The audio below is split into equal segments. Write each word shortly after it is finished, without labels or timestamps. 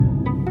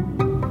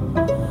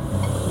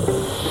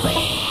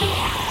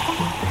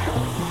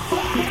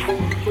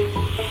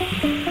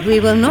We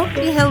will not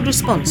be held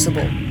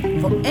responsible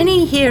for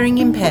any hearing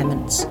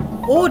impairments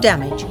or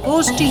damage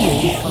caused to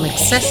you from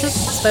excessive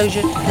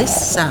exposure to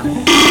this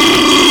sound.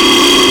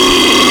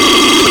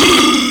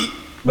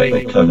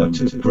 Welcome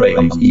to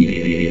Graham's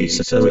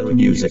Esoteric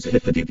Music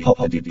Hippity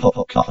Poppity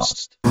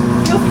Podcast.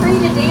 Feel free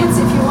to dance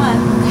if you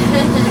want.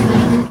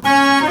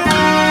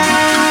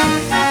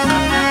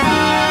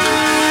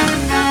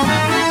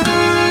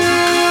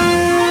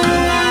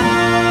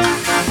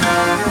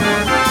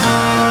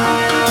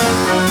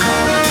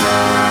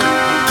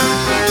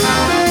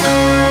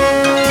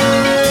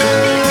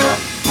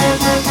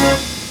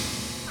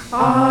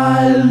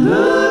 I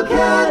look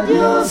at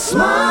your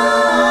smiling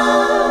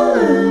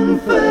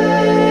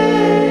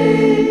face.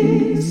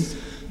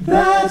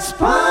 That's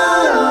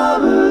part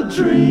of a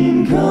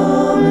dream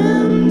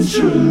coming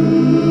true.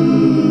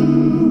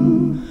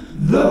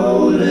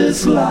 Though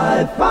this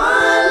life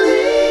I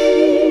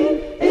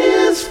lead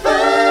is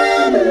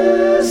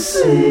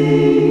fantasy,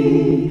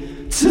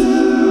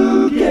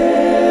 to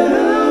get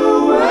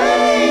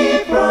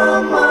away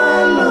from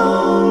my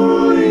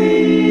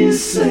lonely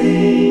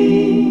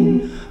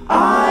scene,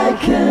 I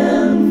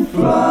can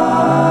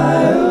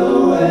fly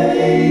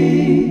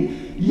away,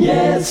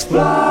 yes,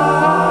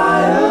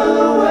 fly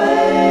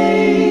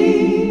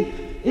away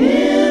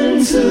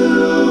into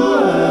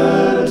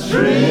a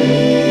dream.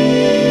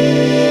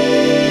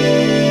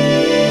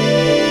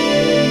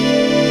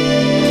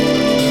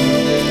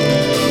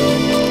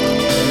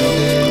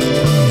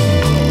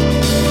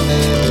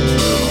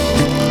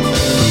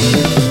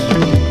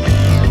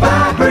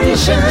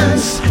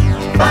 Vibrations,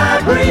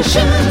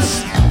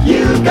 vibrations,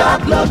 you've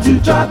got love to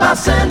drive my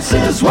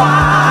senses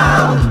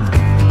wild.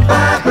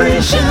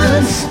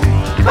 Vibrations,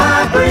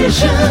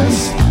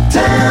 vibrations,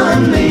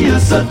 telling me you're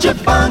such a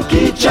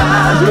funky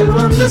child. You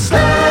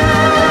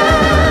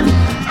understand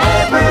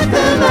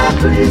everything that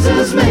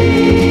pleases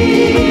me.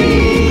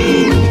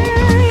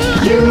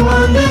 You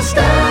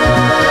understand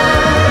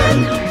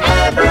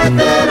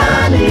everything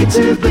I need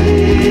to be.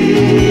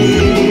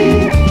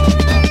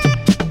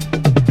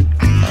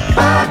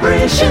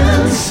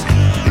 Vibrations,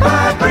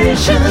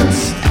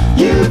 vibrations,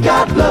 you've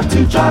got love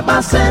to drive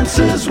my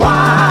senses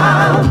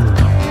wild.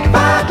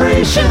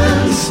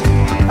 Vibrations,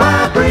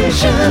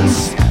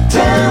 vibrations,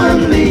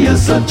 telling me you're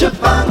such a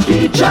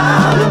funky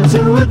child.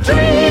 Into a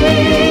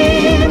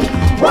dream,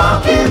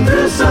 walking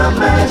through some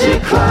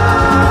magic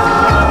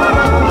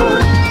cloud.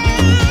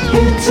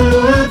 Into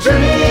a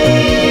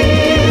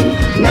dream,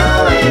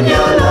 knowing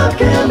your love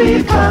can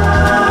be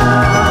found.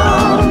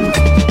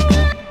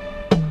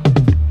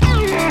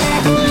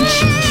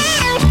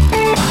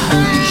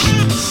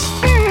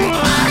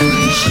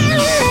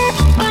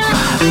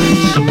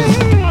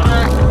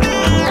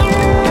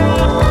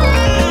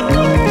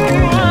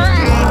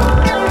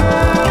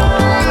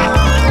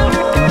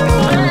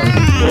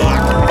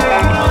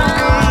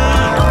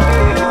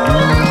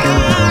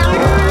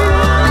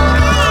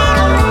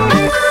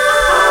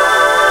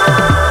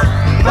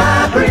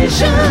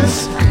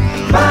 Vibrations,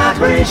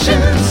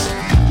 vibrations,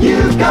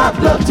 you've got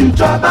love to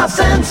drive my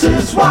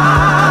senses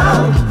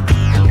wild.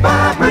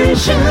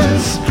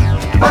 Vibrations,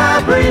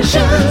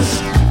 vibrations,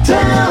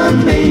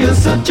 telling me you're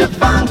such a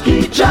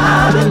funky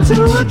child.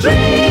 Into a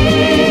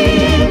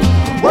dream,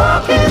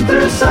 walking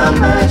through some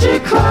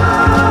magic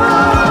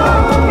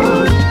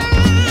cloud.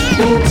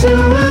 Into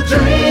a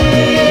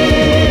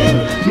dream,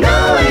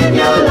 knowing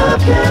your love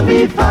can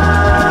be found.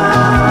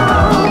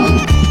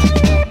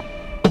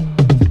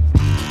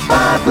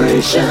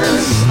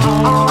 Vibrations,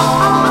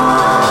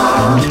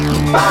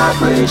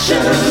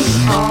 vibrations,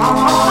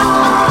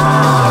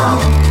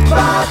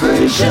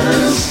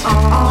 vibrations,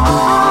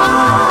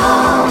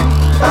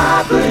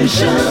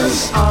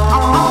 vibrations,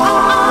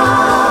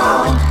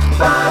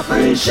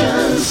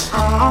 vibrations,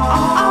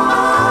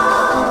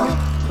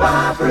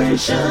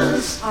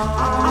 vibrations,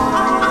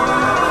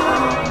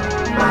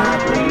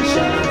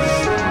 vibrations.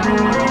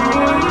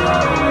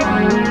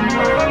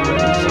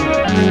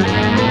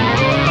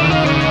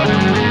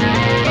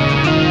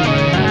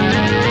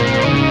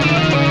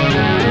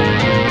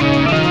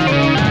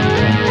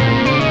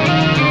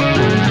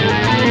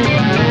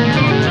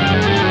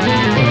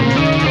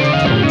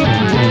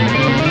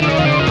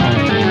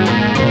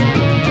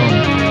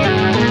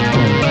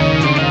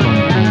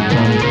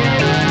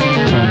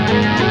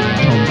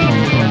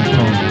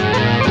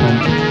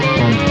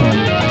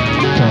 Tom.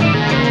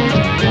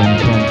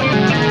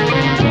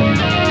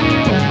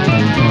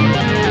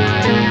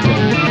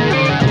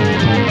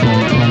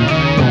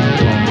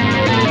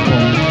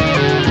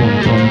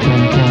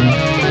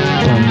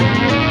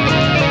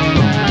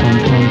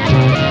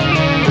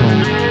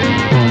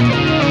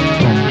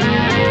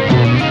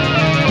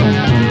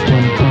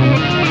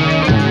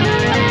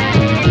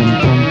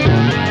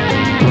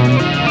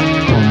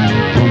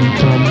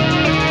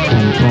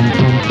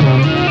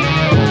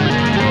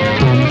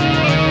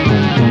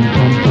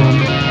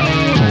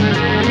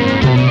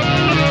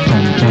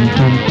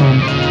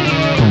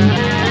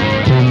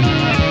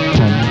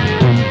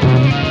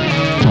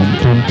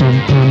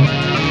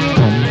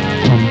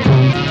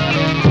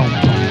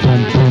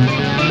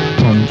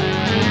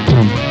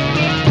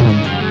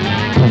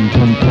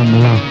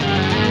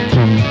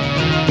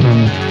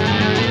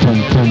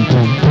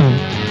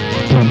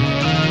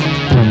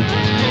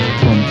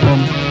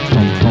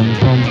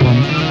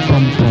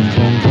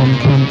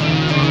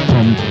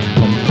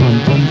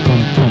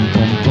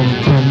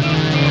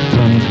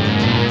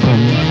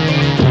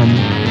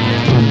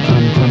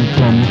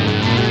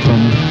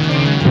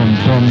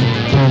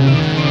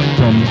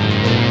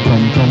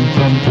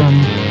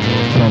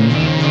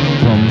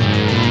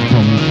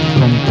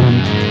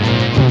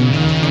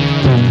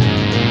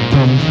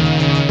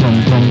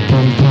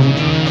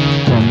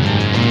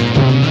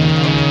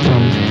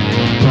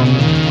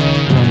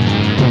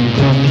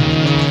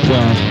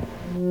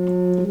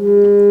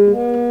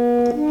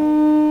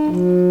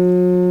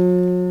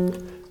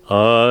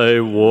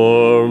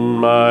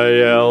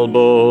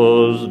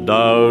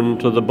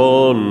 to the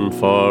bone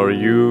for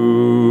you.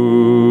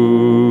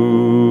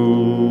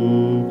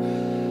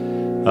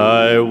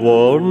 I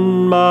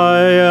worn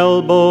my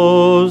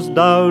elbows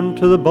down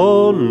to the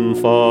bone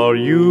for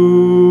you.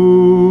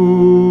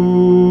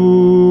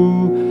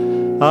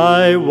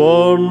 I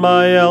worn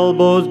my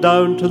elbows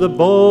down to the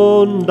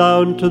bone,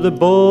 down to the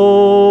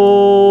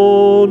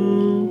bone.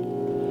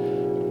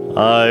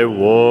 I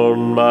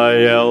worn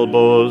my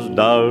elbows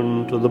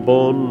down to the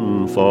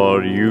bone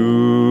for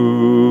you.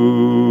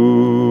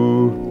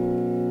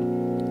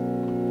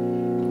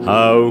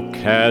 How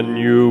can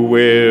you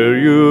wear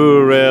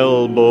your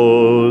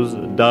elbows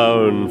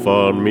down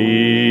for me?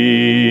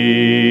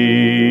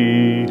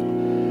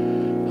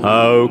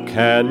 How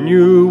can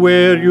you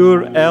wear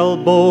your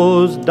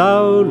elbows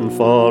down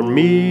for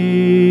me?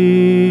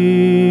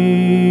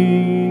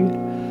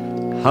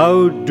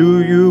 How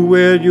do you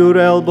wear your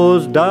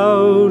elbows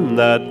down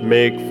that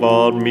make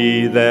for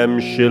me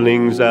them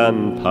shillings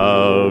and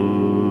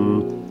pound?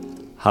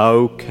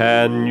 How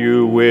can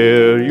you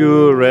wear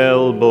your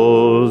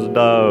elbows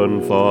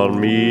down for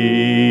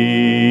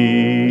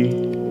me?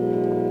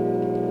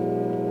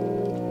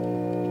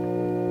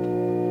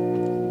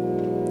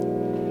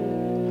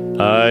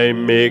 I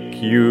make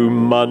you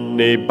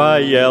money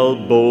by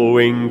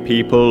elbowing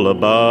people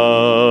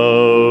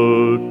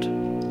about.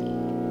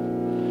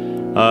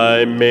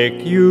 I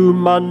make you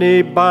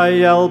money by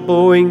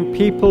elbowing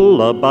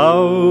people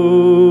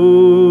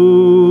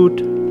about.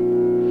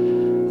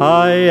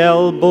 I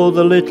elbow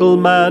the little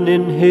man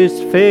in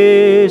his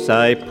face,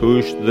 I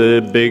push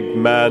the big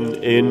man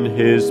in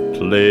his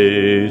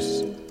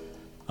place.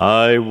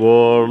 I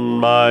worn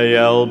my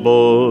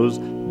elbows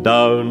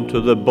down to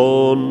the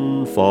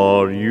bone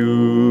for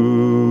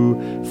you,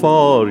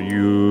 for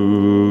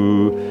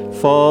you,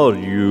 for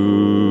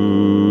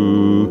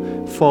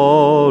you,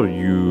 for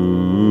you.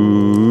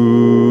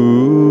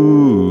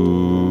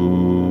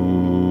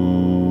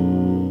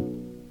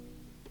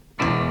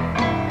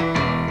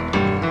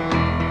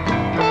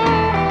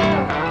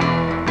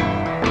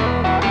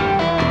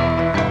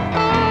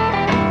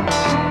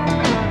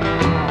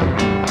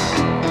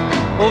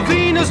 Oh,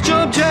 Venus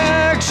jumped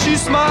jack, she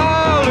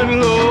smiled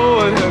and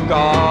lowered her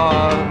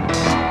guard.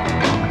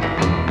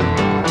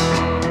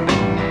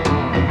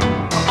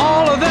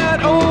 All of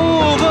that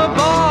over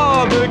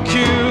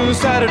barbecue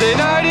Saturday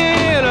night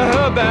in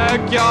her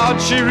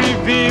backyard, she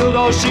revealed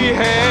all she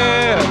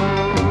had.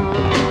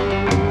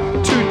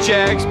 2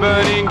 jacks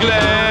burning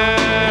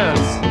glass.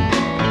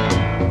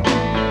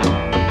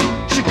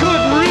 She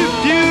couldn't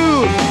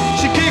refuse,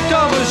 she kicked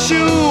off her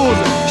shoes,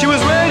 she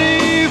was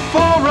ready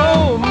for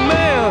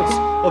romance.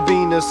 A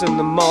Venus in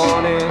the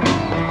morning,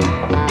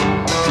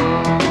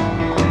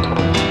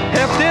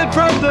 half dead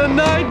from the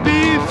night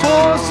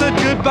before, said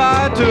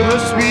goodbye to her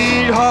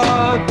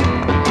sweetheart.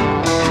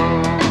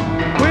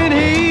 When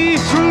he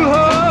threw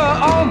her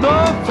on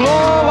the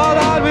floor,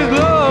 wild-eyed with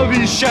love,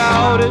 he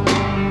shouted,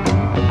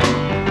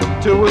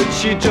 to which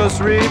she just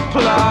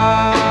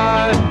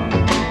replied,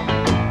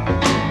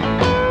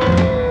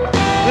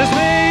 this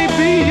may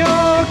be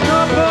your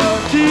cup of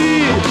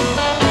tea,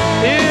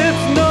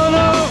 it's none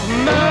of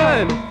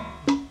mine.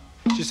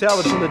 She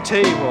salvaged from the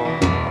table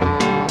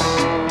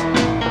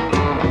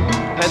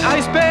an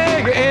ice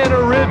bag and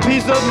a red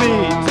piece of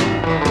meat.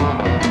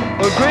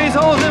 Grace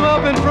holds him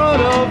up in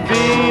front of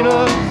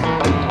Venus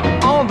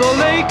on the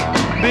lake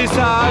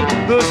beside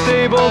the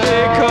stable.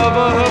 They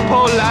cover her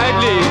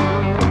politely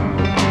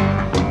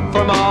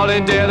from all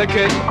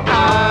indelicate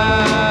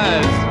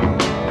eyes,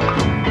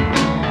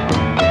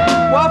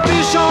 while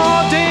fish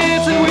are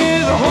dancing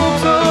with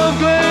hopes of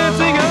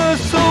glancing a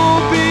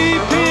soapy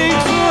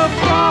pink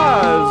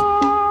surprise.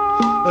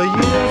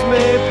 Years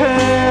may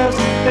pass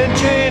and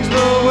change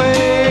the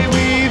way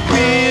we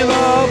feel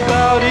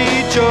about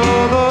each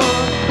other.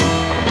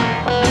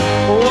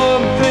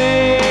 One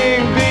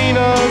thing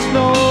Venus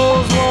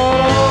knows, one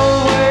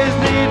always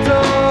needs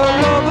a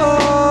lover.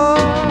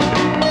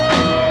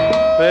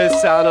 They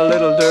sound a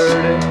little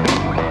dirty,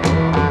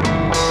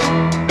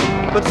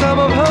 but some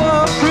of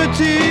her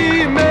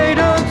pretty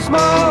maiden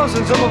smiles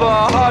and some of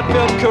her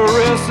heartfelt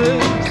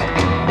caresses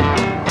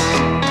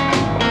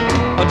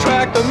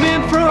attract the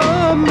men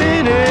from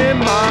many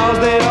miles.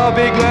 They'd all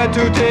be glad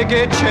to take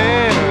a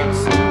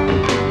chance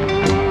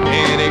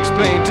and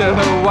explain to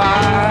her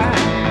why.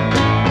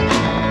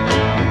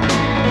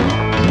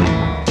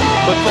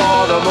 But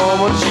for the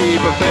moment she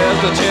prepares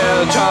to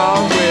tell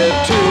charm with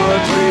 2 or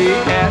 3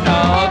 at a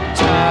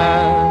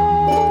time.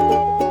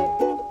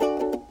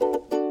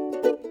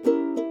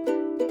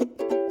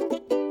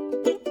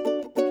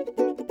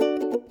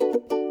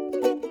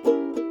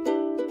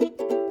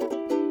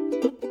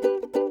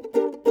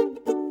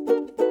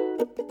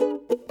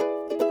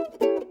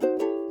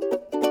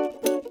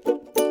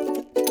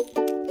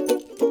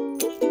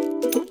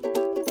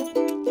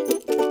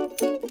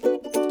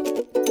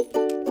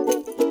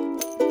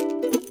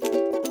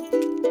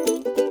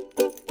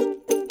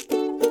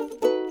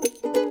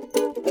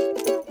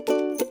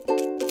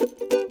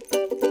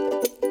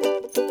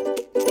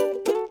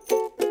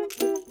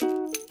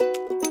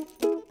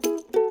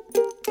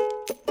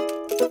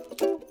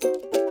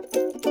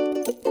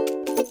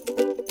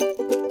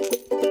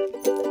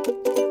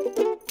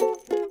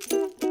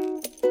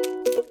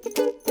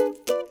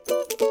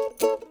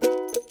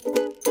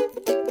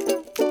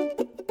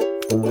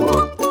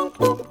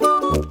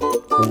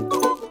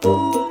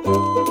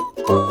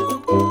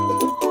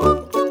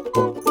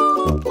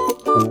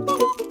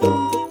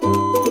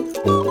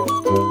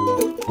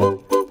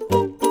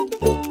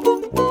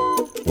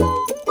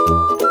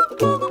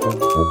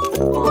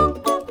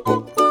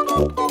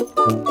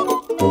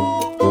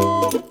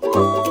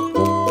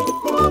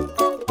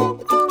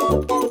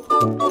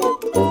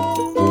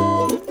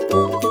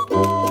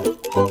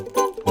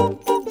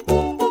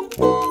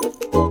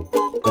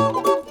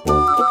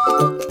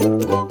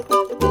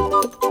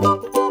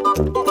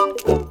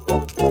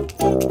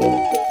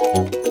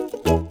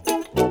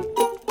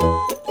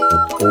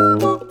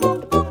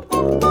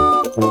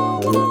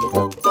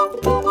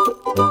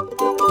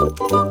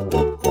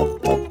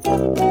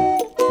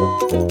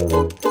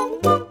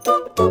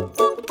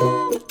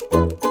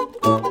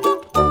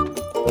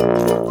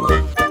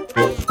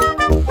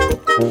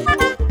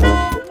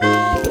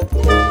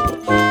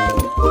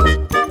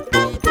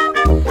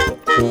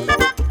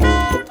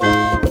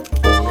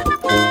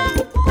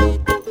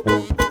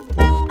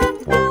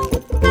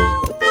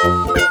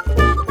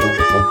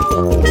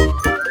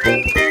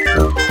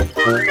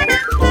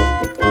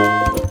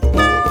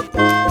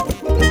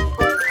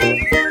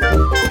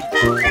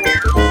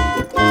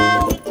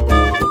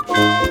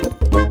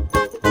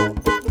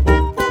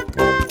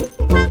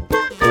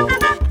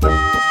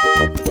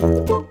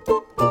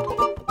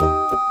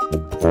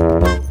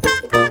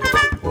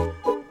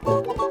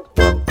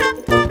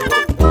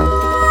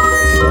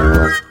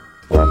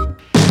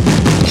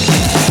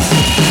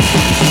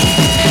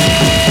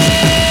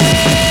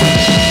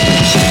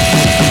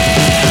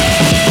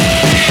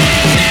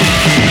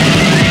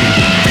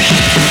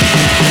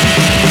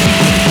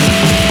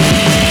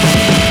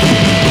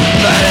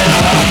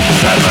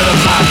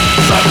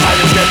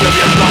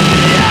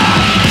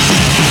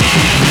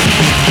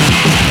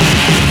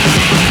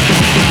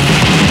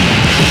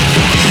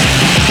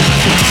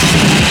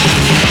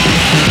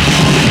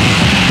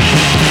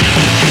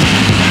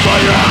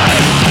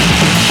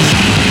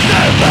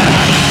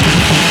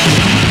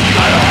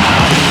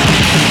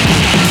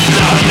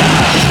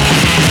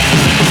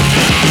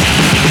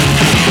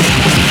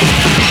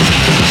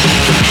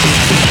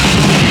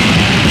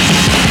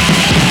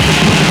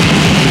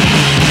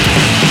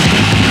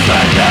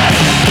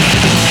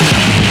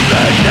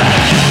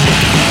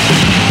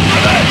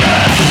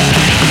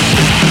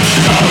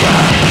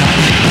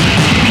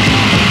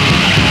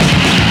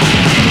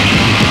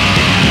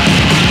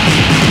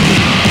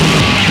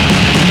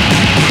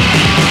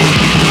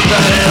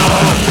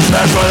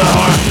 That's for the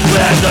horn. We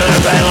enter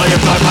the battle, you're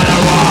caught by the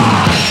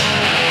war.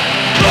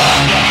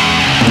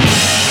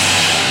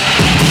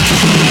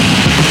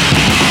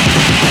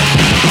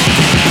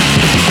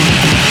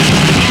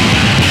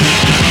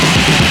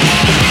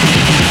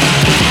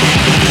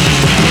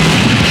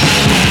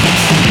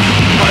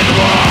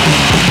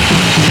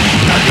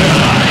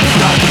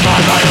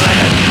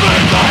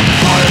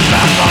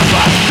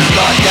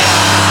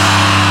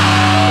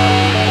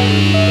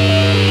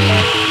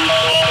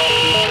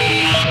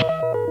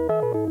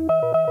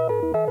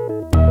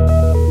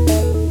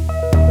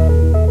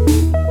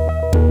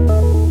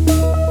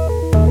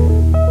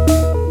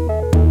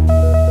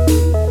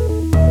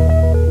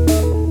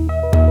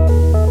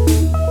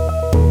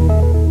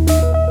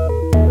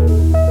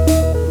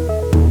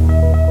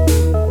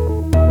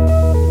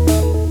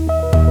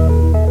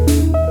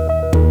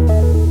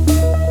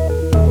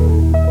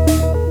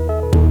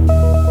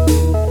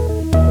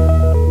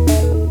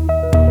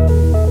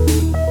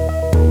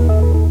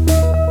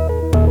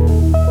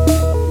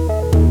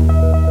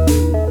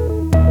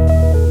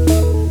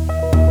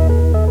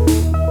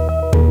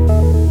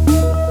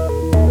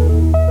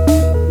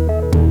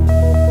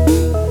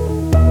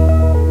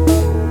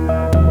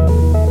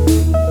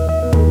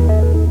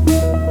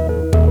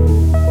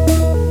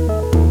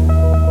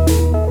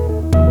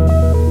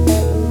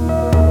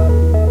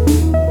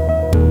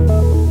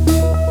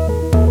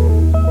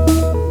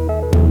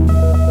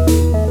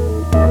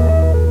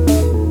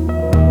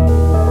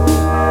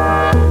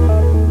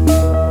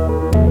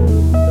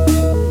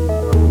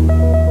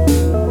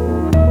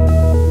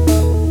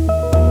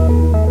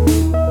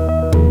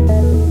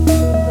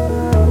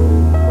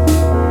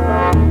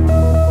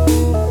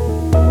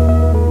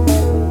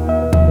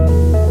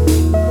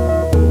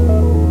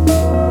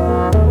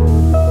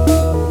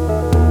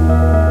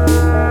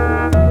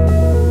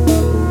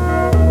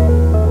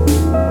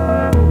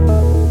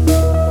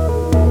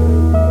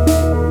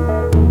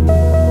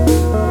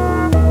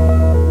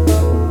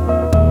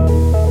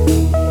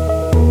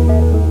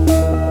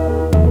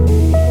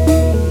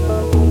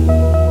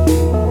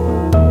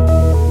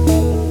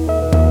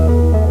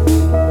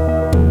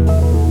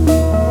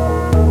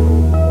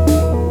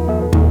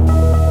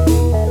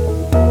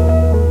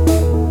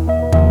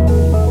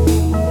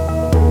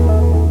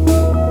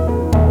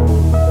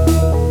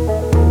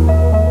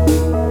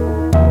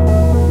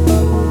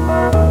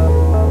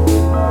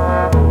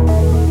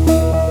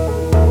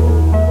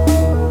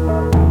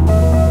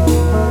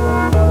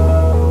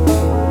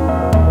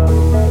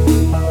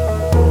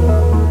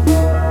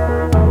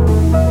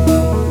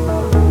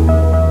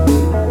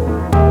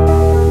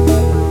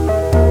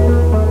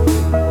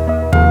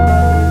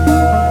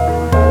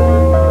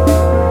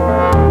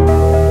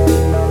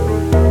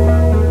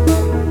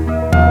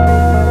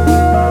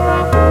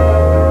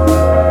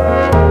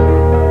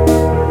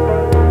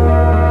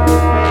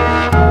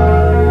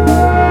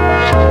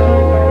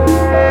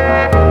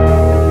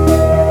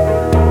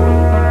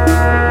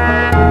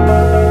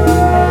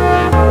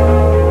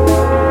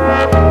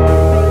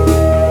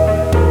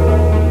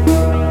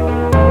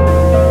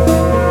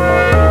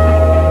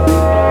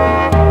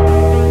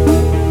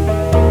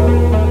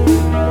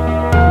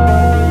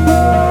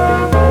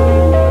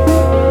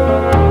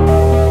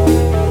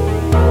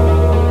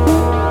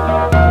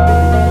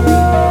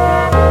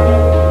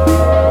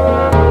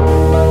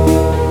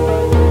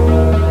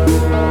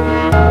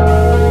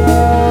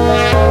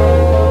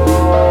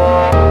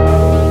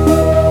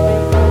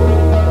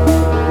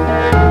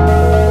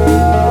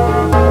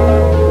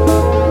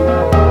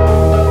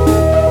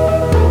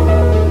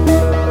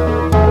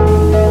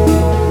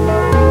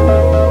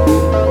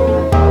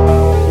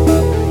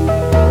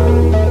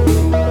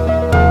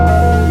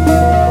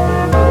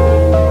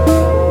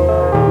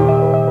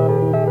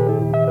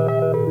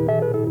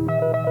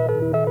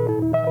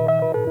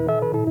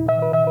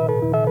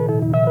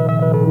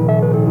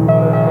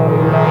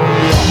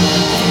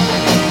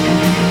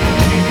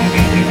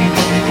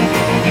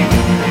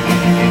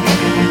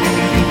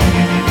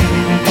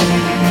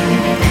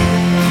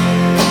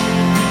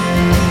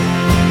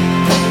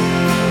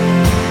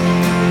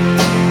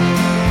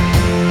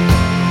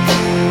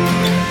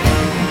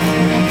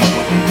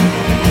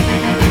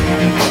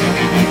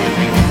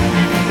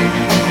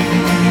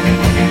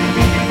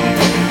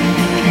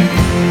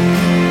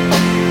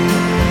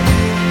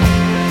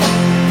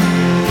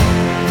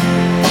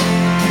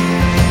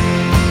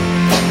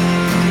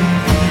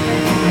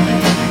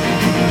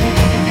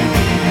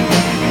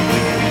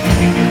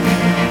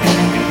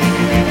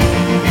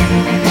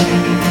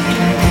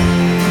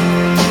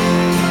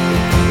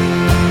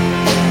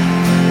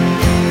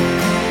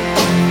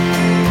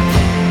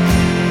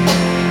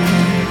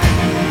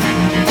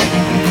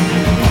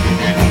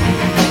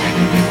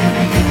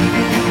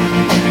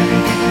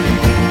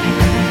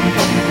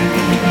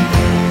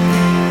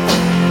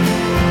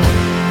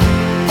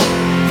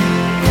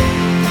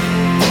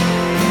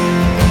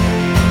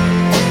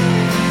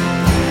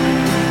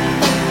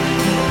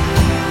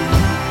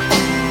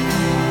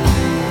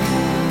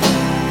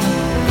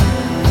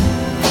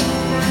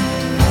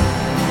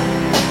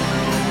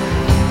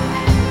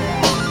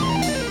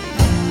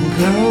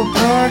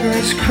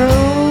 progress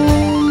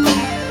chrome.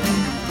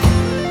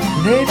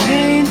 They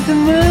paint the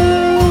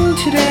moon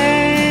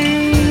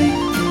today,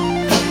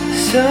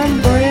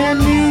 some brand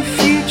new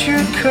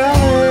future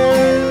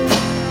color.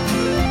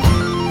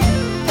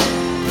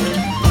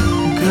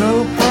 Go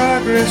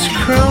progress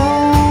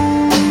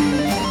chrome.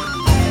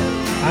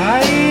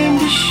 I aim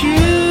to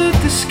shoot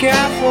the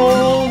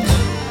scaffold.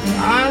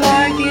 I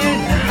like it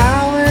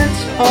how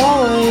it's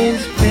always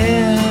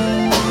been.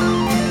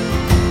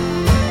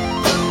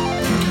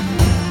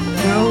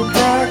 Go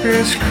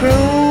progress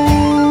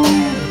chrome.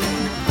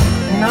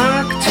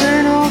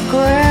 Nocturnal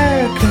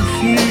glare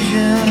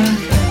confusion.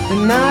 The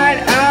night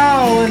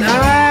owl and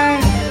I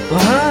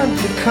will hunt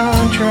the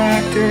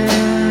contractor.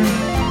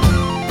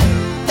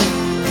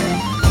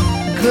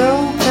 Go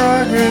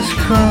progress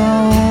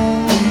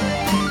chrome.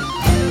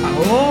 I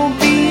won't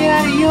be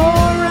at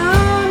your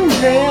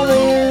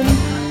unveiling.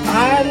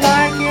 I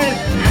like it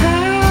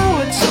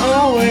how it's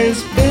always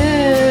been.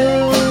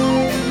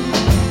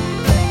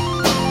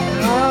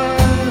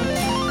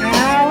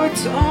 How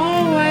it's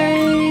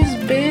always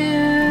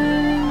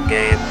been.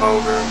 Game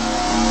over.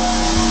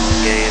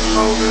 Game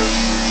over.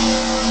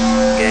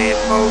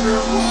 Game over.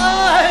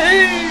 Why?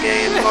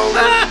 Game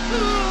over.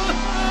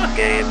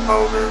 Game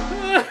over.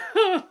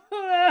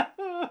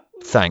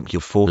 Thank you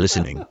for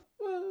listening.